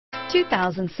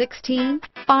2016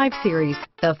 5 Series.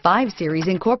 The 5 Series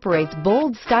incorporates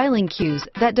bold styling cues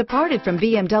that departed from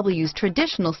BMW's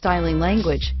traditional styling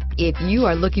language. If you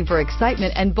are looking for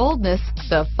excitement and boldness,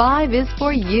 the 5 is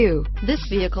for you. This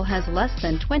vehicle has less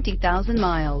than 20,000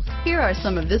 miles. Here are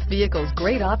some of this vehicle's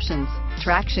great options: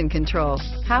 traction control,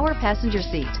 power passenger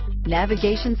seat,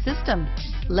 navigation system,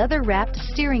 leather-wrapped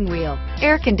steering wheel,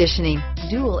 air conditioning,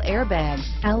 dual airbags,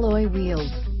 alloy wheels,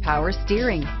 power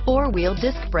steering, 4-wheel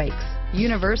disc brakes,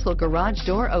 universal garage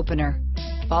door opener,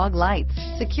 fog lights,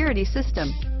 security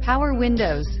system, power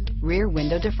windows, rear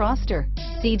window defroster,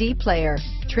 CD player,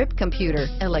 trip computer,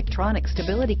 electronic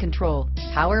stability control,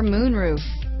 power moonroof,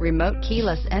 remote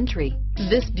keyless entry.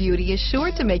 This beauty is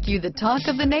sure to make you the talk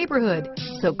of the neighborhood.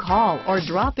 So call or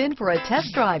drop in for a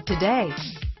test drive today.